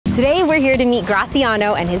Today we're here to meet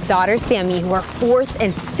Graciano and his daughter Sammy, who are 4th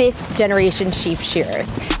and 5th generation sheep shearers.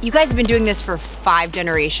 You guys have been doing this for 5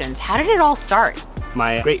 generations. How did it all start?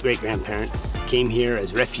 My great-great-grandparents came here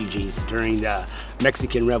as refugees during the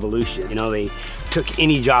Mexican Revolution. You know, they took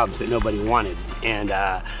any jobs that nobody wanted. And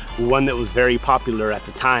one that was very popular at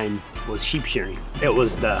the time was sheep shearing. It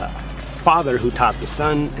was the father who taught the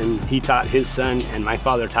son, and he taught his son, and my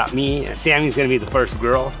father taught me. And Sammy's gonna be the first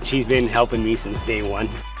girl. She's been helping me since day one.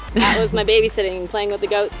 That was my babysitting, playing with the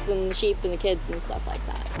goats and the sheep and the kids and stuff like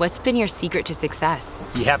that. What's been your secret to success?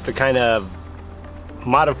 You have to kind of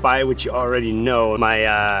modify what you already know.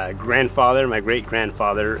 My grandfather, my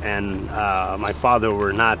great-grandfather, and my father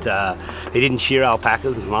were not, they didn't shear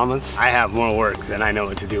alpacas and llamas. I have more work than I know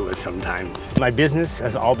what to do with sometimes. My business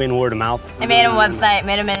has all been word of mouth. I made him a website,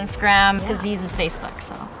 made him an Instagram, because he uses Facebook,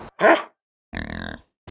 so.